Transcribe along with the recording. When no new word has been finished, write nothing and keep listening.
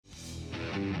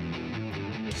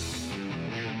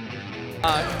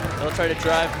He'll try to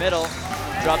drive middle,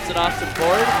 drops it off to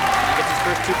Ford, and he gets his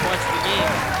first 2 points of the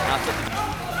game. Knocks up the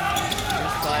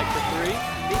here's flag for three.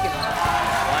 Speaking of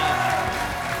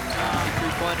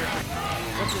Three-pointer.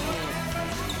 what's his name?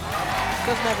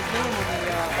 Doesn't have his name on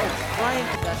the Brian.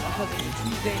 That's because it's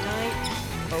Tuesday night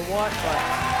or what? But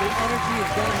the energy is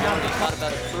going down. He thought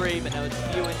about a three, but now it's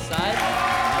Few inside.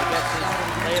 He gets his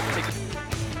layup ticket.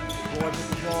 Ford with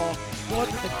the ball. Ford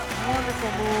with a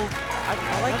wonderful move. I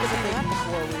like to see that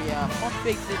before we pump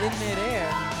fakes it in midair,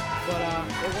 but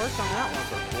it works on that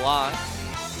one. Blocked.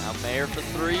 Now Mayer for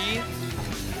three,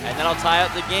 and that'll tie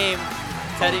up the game.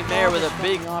 Teddy Mayer with a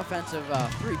big the offensive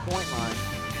three-point line.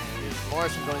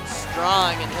 Morrison going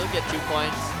strong, and he'll get 2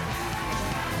 points.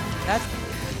 That's